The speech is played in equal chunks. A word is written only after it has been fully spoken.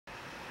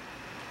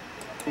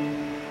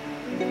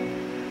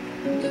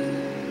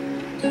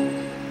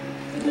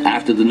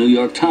After the New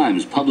York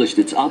Times published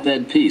its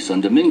op-ed piece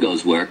on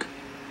Domingo's work,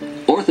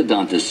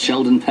 orthodontist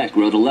Sheldon Peck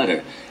wrote a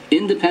letter,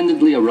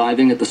 independently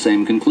arriving at the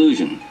same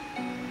conclusion.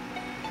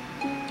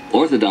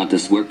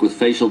 Orthodontists work with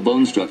facial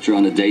bone structure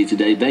on a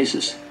day-to-day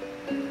basis.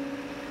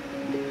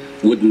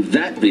 Wouldn't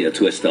that be a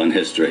twist on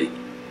history?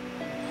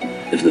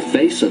 If the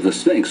face of the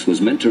Sphinx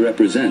was meant to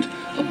represent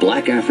a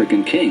black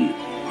African king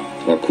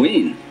or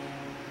queen.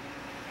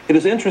 It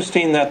is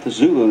interesting that the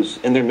Zulus,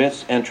 in their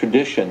myths and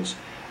traditions,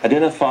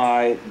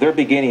 identify their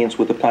beginnings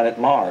with the planet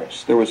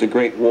Mars. There was a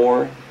great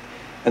war,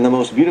 and the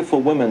most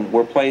beautiful women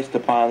were placed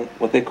upon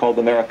what they called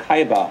the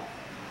Maracaibo,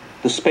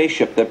 the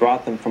spaceship that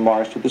brought them from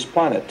Mars to this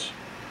planet.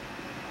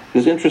 It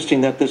is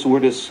interesting that this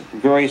word is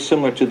very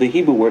similar to the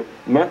Hebrew word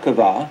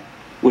Merkava,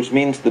 which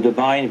means the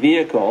divine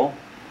vehicle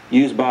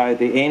used by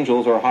the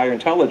angels or higher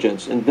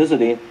intelligence in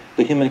visiting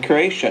the human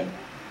creation.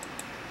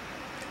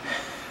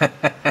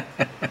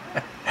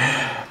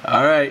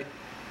 All right.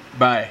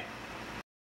 Bye.